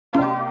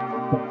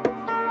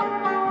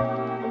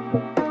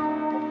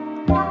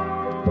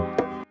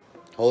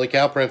Holy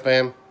cow, print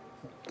fam.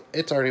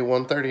 It's already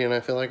 1:30 and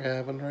I feel like I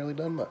haven't really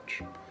done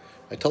much.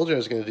 I told you I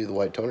was going to do the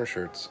white toner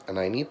shirts, and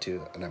I need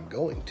to, and I'm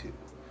going to.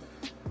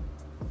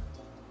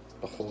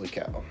 But holy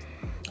cow.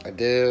 I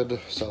did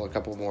sell a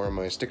couple more of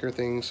my sticker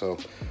things, so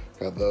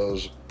got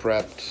those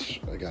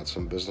prepped. I got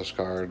some business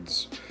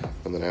cards,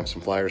 and then I have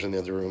some flyers in the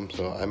other room.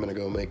 So I'm gonna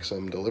go make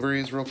some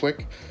deliveries real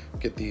quick,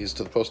 get these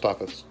to the post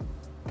office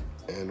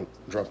and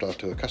dropped off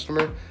to a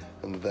customer,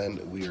 and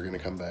then we are gonna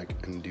come back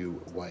and do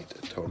white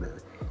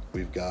toner.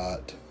 We've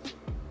got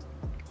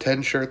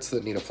 10 shirts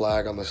that need a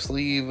flag on the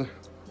sleeve,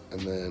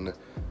 and then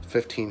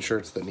 15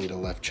 shirts that need a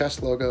left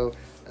chest logo,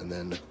 and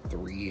then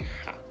 3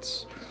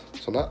 hats.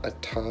 So not a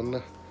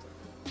ton.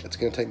 It's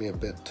gonna take me a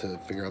bit to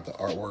figure out the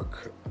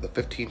artwork. The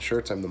 15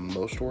 shirts I'm the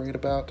most worried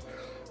about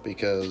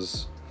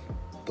because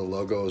the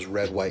logo is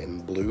red, white,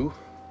 and blue,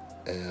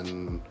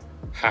 and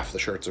half the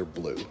shirts are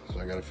blue.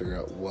 So I gotta figure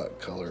out what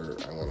color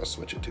I wanna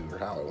switch it to or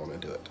how I wanna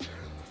do it.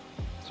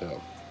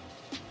 So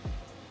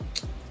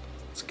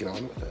let's get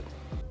on with it.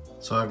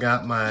 So I've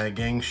got my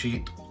gang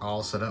sheet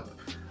all set up.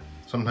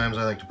 Sometimes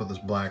I like to put this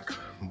black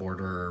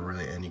border or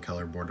really any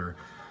color border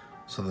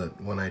so that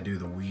when I do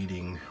the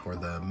weeding or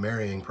the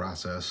marrying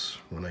process,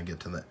 when I get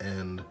to the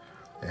end,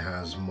 it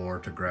has more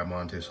to grab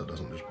onto so it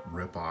doesn't just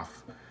rip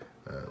off.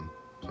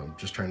 So I'm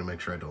just trying to make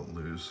sure I don't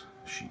lose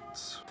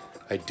sheets.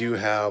 I do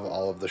have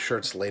all of the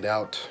shirts laid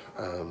out.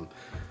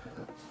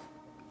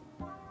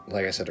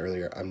 Like I said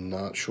earlier, I'm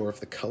not sure if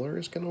the color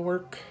is gonna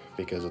work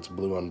because it's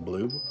blue on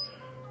blue.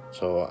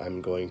 So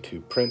I'm going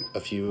to print a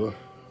few.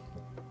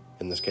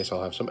 In this case,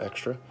 I'll have some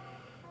extra.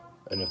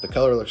 And if the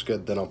color looks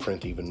good, then I'll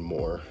print even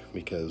more,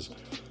 because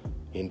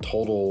in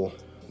total,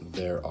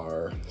 there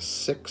are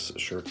 6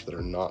 shirts that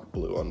are not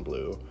blue on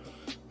blue,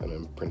 and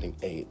I'm printing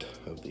 8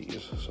 of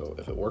these. So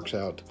if it works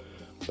out,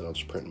 then I'll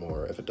just print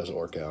more. If it doesn't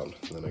work out,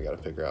 then I gotta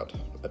figure out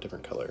a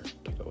different color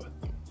to go with.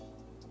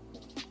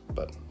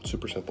 But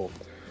super simple.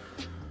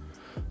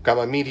 Got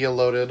my media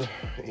loaded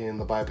in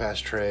the bypass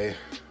tray.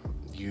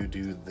 You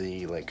do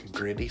the like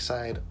gritty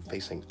side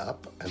facing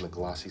up and the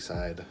glossy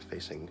side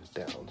facing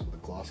down. So the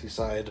glossy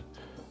side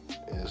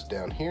is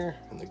down here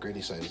and the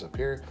gritty side is up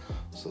here.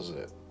 So as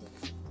it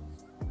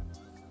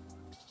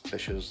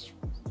fishes,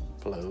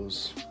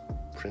 flows,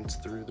 prints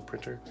through the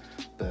printer,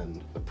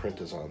 then the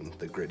print is on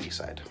the gritty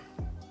side.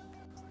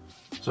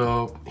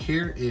 So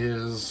here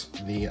is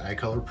the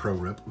iColor Pro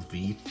Rip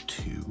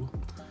V2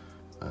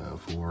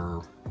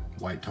 for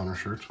white toner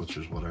shirts, which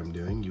is what I'm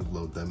doing. You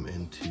load them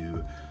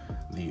into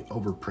the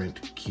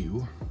overprint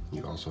queue.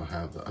 You also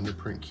have the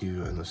underprint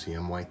queue and the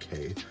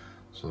CMYK.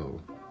 So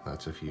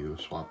that's if you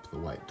swap the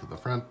white to the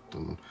front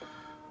and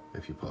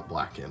if you put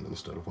black in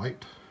instead of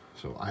white.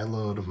 So I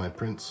load my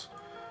prints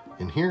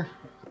in here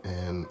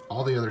and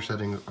all the other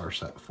settings are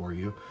set for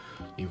you.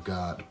 You've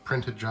got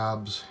printed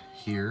jobs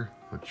here,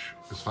 which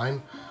is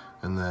fine.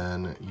 And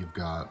then you've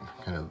got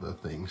kind of the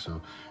thing.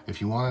 So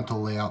if you wanted to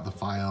lay out the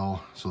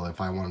file, so if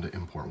I wanted to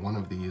import one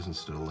of these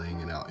instead of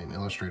laying it out in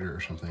Illustrator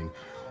or something,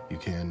 you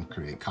can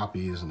create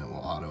copies and it will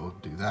auto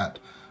do that.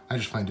 I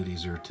just find it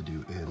easier to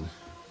do in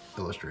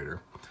Illustrator.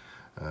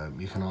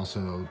 You can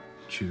also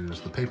choose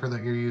the paper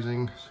that you're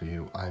using.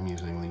 So I'm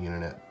using the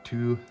Uninet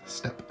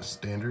 2-step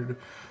standard.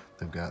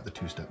 They've got the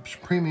 2-step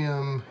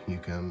premium. You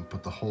can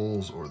put the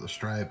holes or the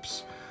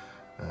stripes,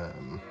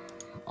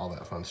 all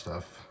that fun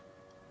stuff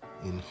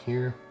in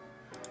here.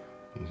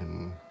 You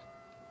can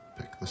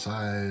pick the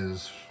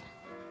size,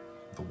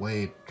 the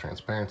weight,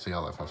 transparency,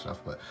 all that fun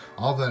stuff, but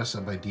all of that is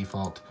set by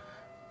default.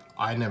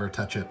 I never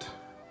touch it.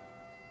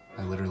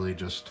 I literally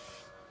just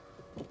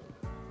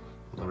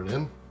load it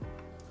in.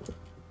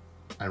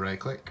 I right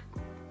click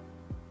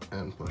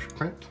and push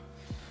print,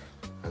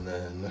 and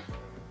then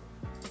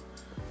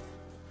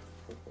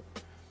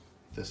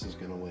this is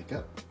gonna wake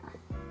up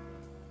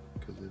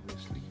because it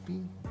is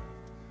sleeping.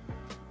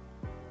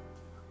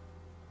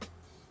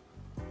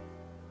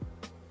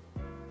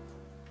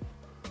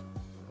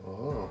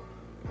 Oh,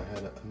 I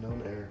had an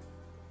unknown error.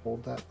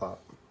 Hold that thought.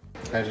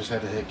 I just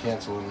had to hit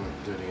cancel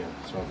and do it again.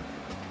 So,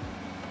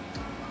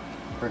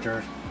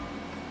 printer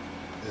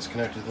is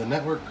connected to the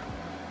network.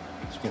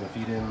 It's going to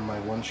feed in my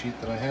one sheet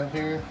that I have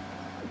here.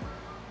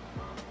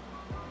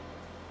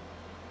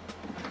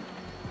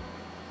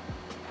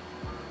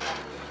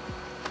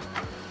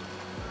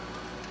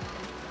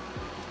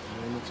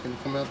 And it's going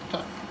to come out the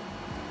top.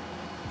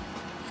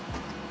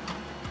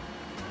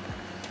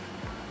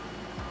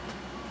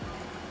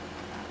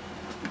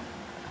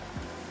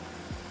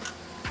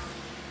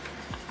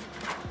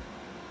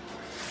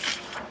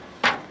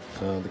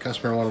 So the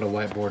customer wanted a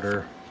white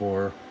border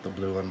for the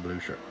blue on blue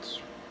shirts.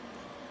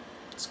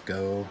 Let's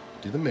go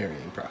do the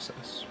marrying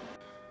process.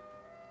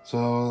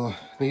 So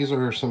these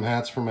are some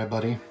hats for my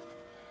buddy.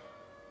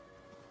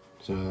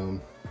 So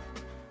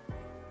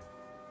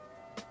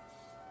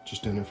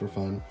just doing it for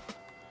fun.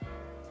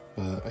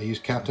 But I use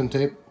Captain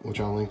tape, which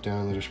I'll link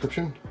down in the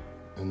description.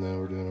 And then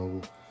we're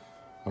doing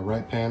a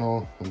right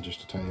panel and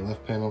just a tiny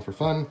left panel for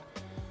fun.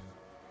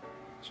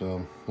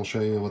 So we'll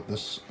show you what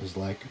this is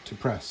like to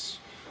press.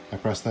 I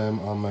press them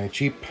on my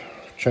cheap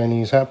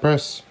Chinese hat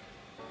press.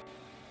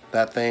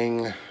 That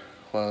thing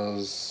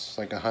was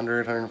like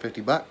 150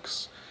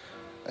 bucks,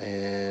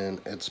 and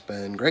it's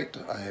been great.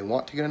 I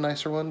want to get a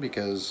nicer one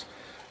because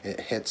it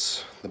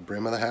hits the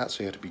brim of the hat,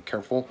 so you have to be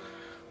careful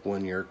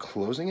when you're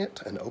closing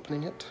it and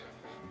opening it.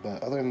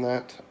 But other than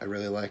that, I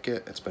really like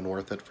it. It's been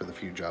worth it for the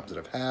few jobs that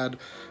I've had.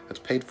 It's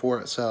paid for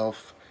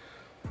itself.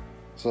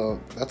 So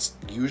that's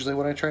usually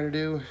what I try to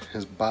do,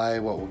 is buy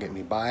what will get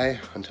me by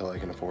until I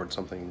can afford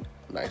something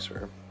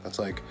nicer. That's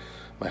like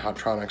my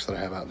Hottronics that I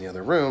have out in the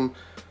other room.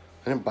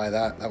 I didn't buy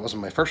that. That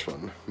wasn't my first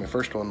one. My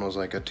first one was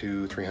like a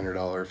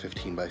 $200-300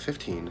 15 by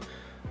 15.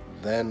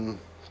 Then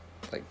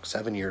like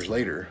 7 years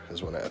later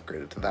is when I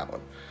upgraded to that one.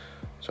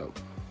 So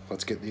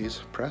let's get these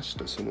pressed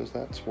as soon as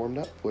that's warmed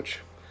up, which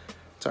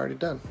it's already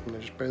done. And I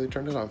just barely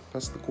turned it on.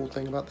 That's the cool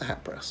thing about the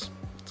hat press.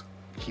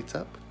 It heats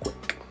up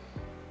quick.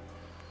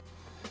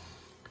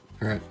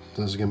 All right,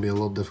 this is gonna be a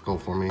little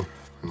difficult for me,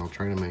 and I'll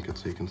try to make it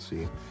so you can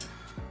see.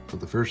 But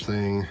the first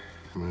thing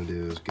I'm gonna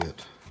do is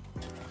get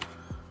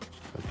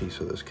a piece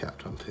of this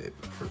Kapton tape,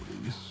 for at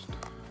least.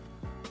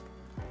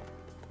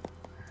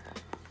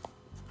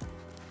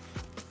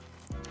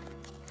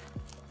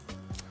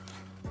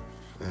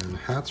 And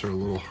hats are a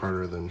little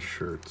harder than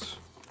shirts,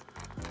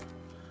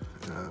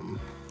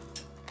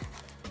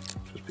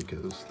 just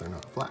because they're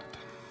not flat.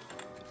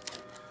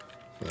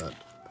 But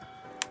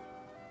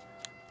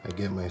I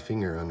get my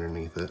finger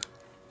underneath it,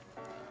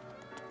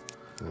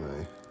 and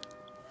I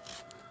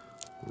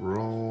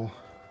roll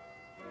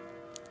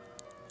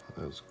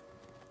as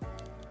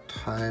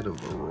tight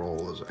of a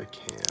roll as I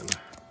can.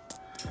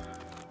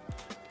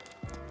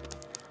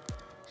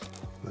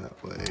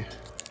 That way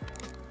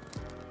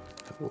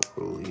it will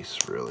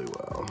release really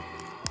well.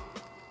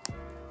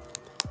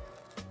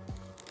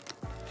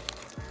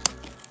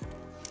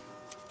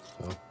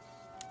 So,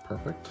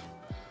 perfect.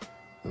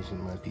 This is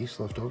my piece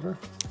left over.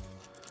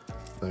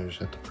 Then I just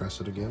have to press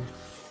it again.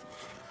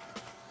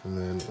 And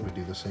then we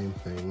do the same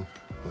thing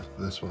with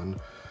this one.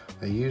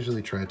 I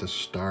usually try to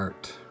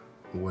start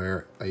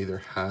where I either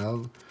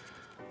have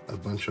a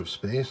bunch of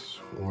space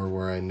or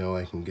where I know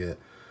I can get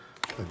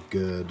a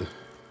good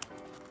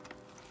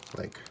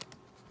like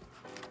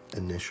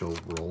initial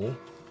roll.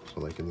 So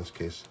like in this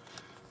case,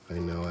 I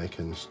know I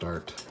can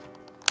start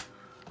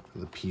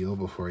the peel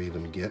before I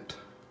even get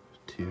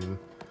to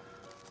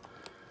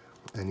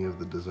any of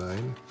the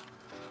design.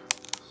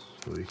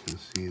 So you can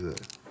see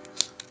that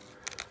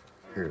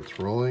here it's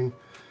rolling.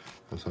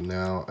 And so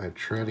now I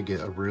try to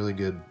get a really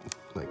good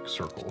like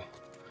circle,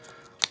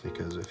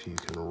 because if you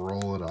can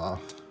roll it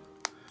off,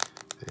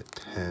 it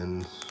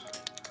tends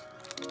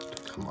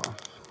to come off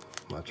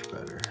much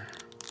better.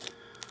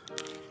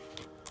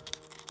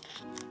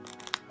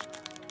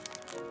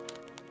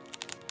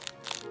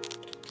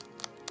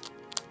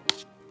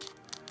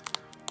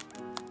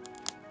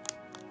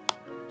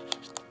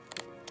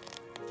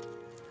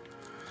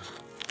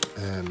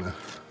 And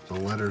the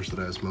letters that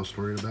I was most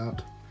worried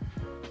about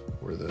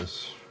were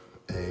this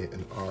A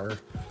and R,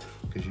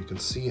 because you can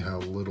see how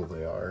little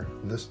they are.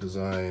 This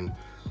design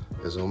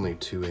is only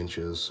 2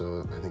 inches,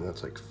 so I think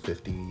that's like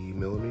 50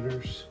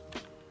 millimeters.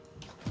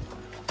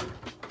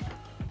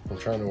 I'm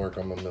trying to work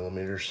on my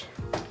millimeters.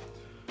 I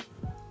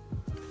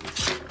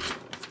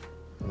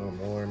don't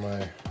know where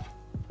my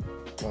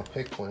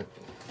pick went.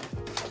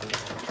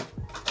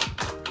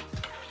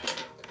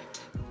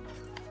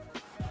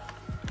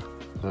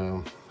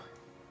 So,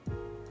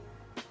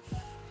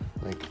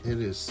 like, it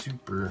is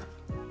super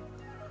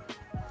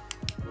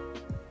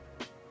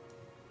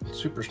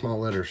small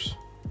letters,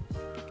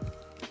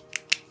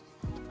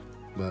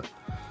 but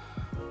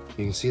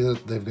you can see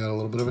that they've got a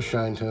little bit of a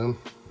shine to them.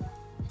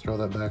 Throw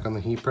that back on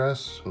the heat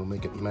press, it'll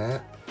make it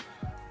matte,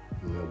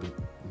 and it'll be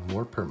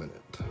more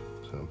permanent.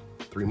 So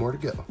 3 more to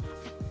go.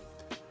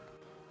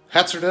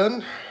 Hats are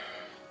done.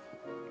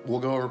 We'll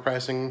go over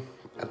pricing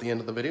at the end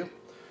of the video.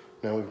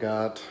 Now we've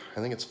got, I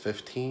think it's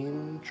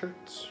 15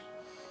 shirts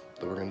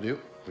that we're gonna do.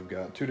 We've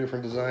got 2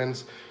 different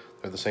designs.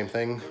 They're the same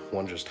thing.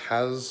 One just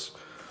has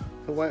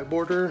the white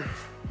border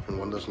and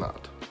one does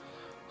not.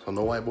 So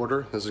no white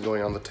border. This is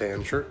going on the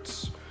tan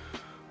shirts.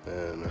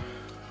 And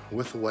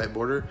with the white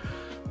border,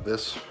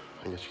 this,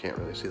 I guess you can't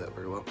really see that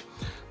very well.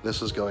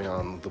 This is going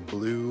on the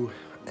blue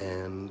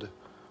and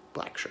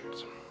black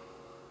shirts.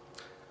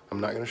 I'm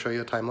not gonna show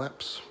you a time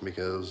lapse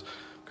because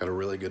I've got a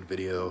really good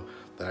video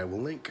that I will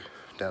link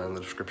down in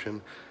the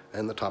description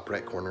and the top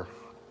right corner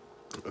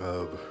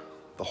of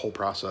the whole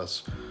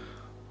process,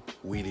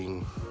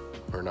 weeding,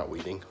 or not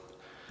weeding.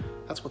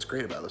 That's what's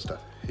great about this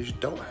stuff, is you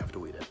don't have to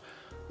weed it.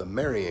 The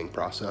marrying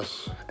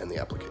process and the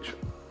application.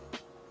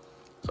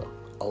 So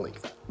I'll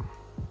link that.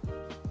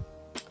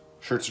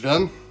 Shirts are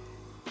done.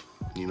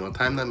 You know what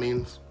time that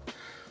means.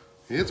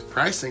 It's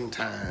pricing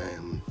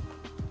time.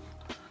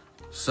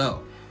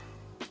 So,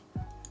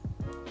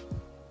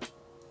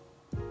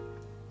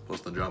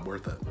 was the job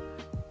worth it?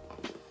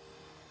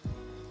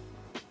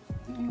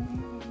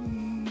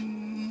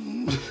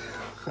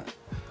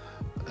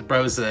 I'd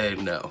probably say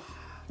no.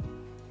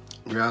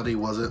 Reality,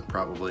 was it?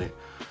 Probably.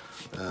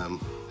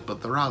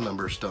 But the raw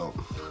numbers don't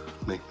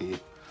make me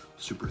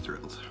super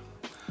thrilled.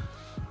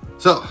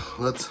 So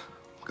let's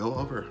go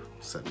over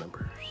set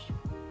numbers.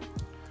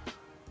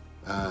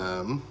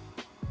 And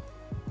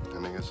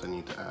I guess I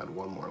need to add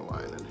one more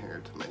line in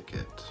here to make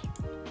it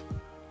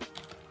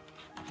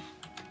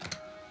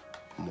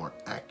more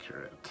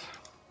accurate.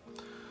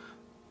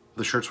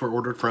 The shirts were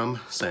ordered from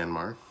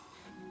Sanmar.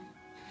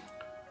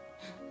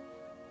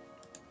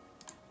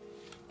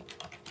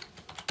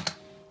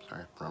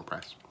 Sorry, wrong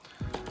price.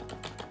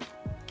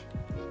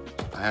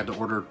 I had to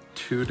order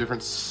 2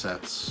 different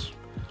sets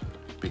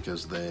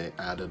because they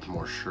added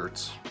more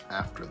shirts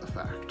after the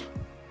fact.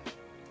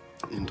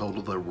 In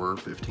total, there were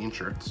 15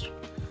 shirts.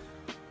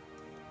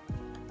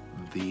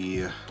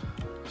 The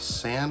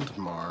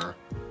Sanmar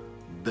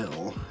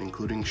bill,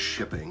 including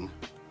shipping,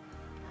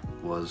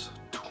 was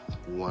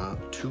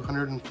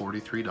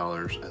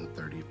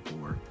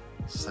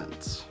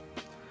 $243.34.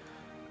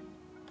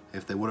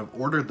 If they would have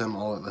ordered them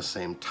all at the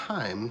same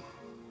time,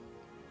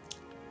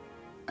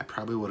 I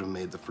probably would have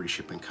made the free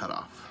shipping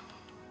cutoff,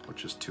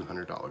 which is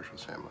 $200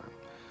 with Sanmar.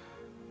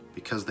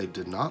 Because they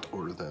did not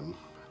order them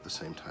at the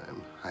same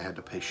time, I had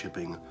to pay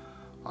shipping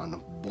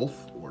on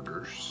both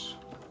orders.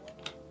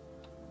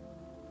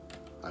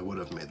 I would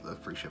have made the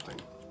free shipping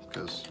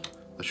because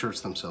the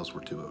shirts themselves were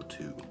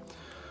 $202.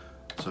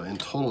 So in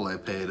total, I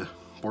paid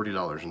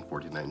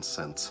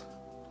 $40.49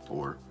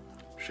 for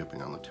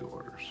shipping on the 2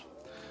 orders.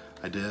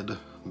 I did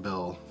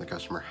bill the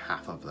customer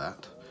half of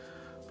that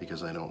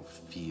because I don't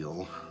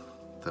feel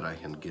that I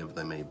can give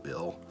them a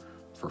bill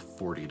for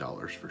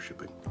 $40 for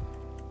shipping.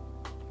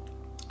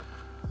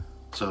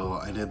 So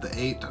I did the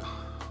 8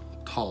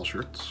 tall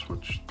shirts,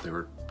 which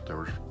there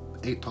were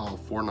 8 tall,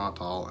 4 not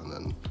tall, and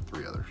then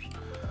 3 others.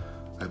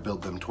 I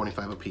billed them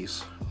 $25 a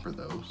piece for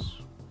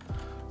those.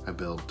 I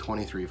billed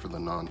 $23 for the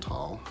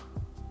non-tall.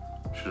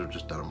 Should have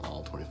just done them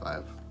all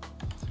 $25.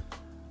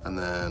 And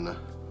then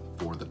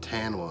for the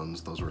tan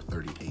ones, those were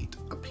 $38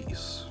 a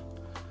piece.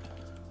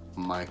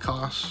 My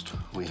cost,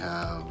 we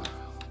have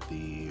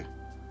the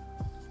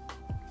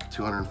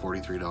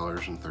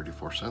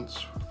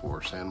 $243.34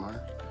 for Sanmar.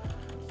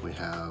 We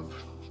have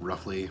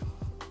roughly,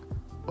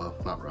 well,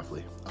 not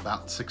roughly,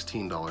 about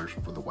 $16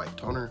 for the white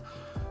toner,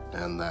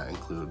 and that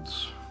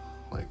includes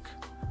like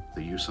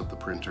the use of the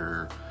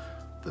printer,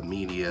 the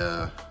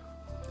media,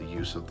 the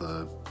use of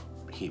the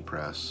heat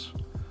press.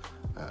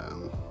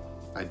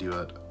 I do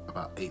it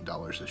about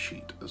 $8 a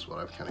sheet is what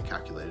I've kind of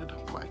calculated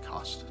my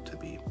cost to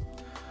be.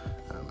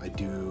 I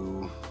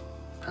do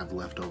have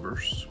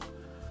leftovers,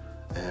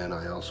 and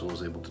I also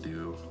was able to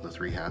do the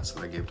 3 hats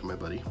that I gave to my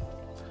buddy.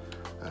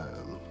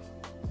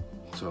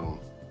 So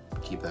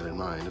keep that in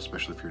mind,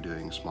 especially if you're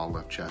doing small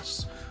left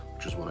chests,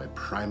 which is what I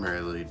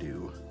primarily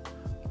do.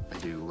 I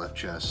do left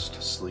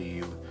chest,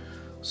 sleeve,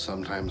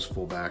 sometimes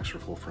full backs or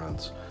full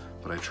fronts,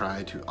 but I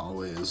try to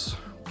always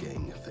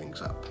gang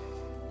things up.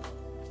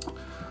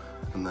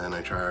 And then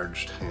I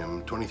charged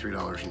him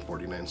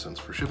 $23.49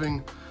 for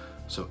shipping.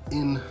 So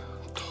in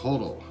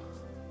total,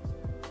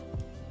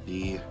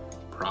 the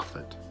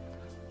profit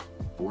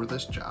for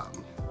this job,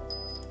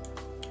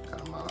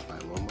 gotta modify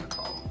a little more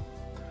column,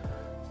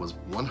 was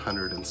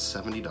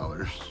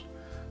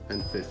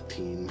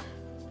 $170.15.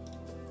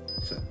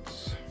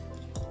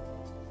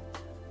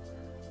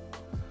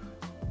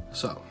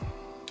 So,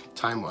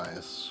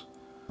 time-wise,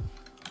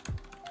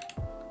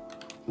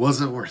 was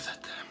it worth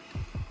it?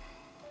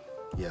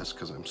 Yes,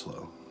 because I'm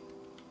slow.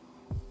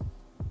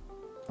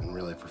 And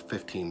really, for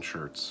 15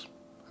 shirts,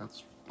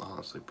 that's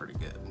honestly pretty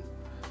good.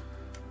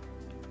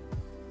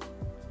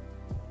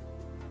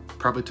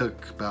 Probably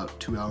took about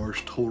 2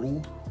 hours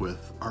total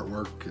with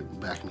artwork and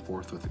back and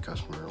forth with the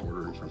customer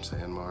ordering from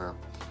Sanmar.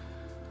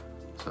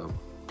 So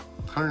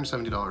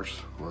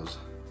 $170 was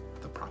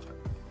the profit.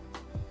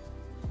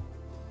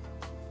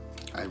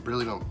 I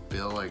really don't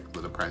feel like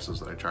the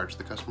prices that I charged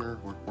the customer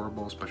were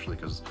horrible, especially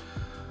because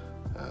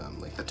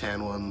like the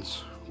tan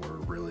ones were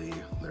really,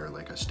 they're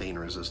like a stain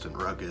resistant,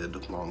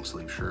 rugged, long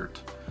sleeve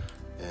shirt,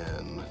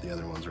 and the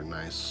other ones are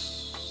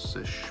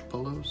nice-ish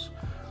polos.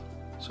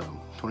 So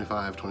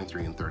 25,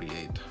 23, and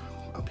 38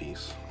 a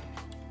piece.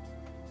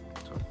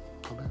 So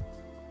not bad.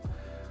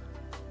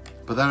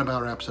 But that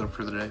about wraps it up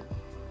for the day.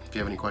 If you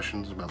have any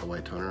questions about the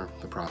white toner,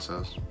 the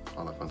process,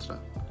 all that fun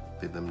stuff,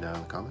 leave them down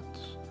in the comments.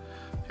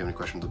 If you have any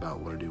questions about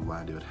what I do, why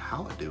I do it,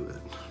 how I do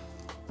it,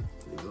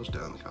 leave those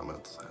down in the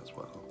comments as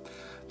well.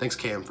 Thanks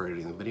Cam for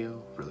editing the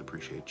video, really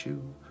appreciate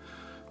you.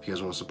 If you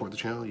guys want to support the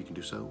channel, you can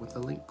do so with the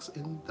links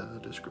in the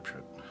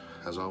description.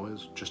 As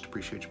always, just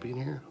appreciate you being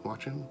here,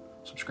 watching,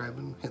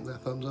 subscribing, hitting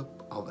that thumbs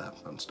up, all that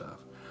fun stuff.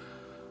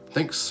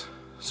 Thanks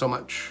so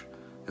much.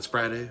 It's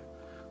Friday,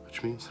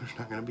 which means there's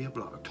not going to be a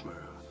vlog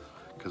tomorrow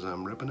because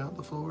I'm ripping out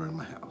the floor in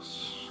my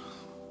house.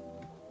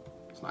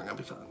 It's not going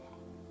to be fun.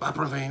 Bye,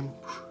 Profane.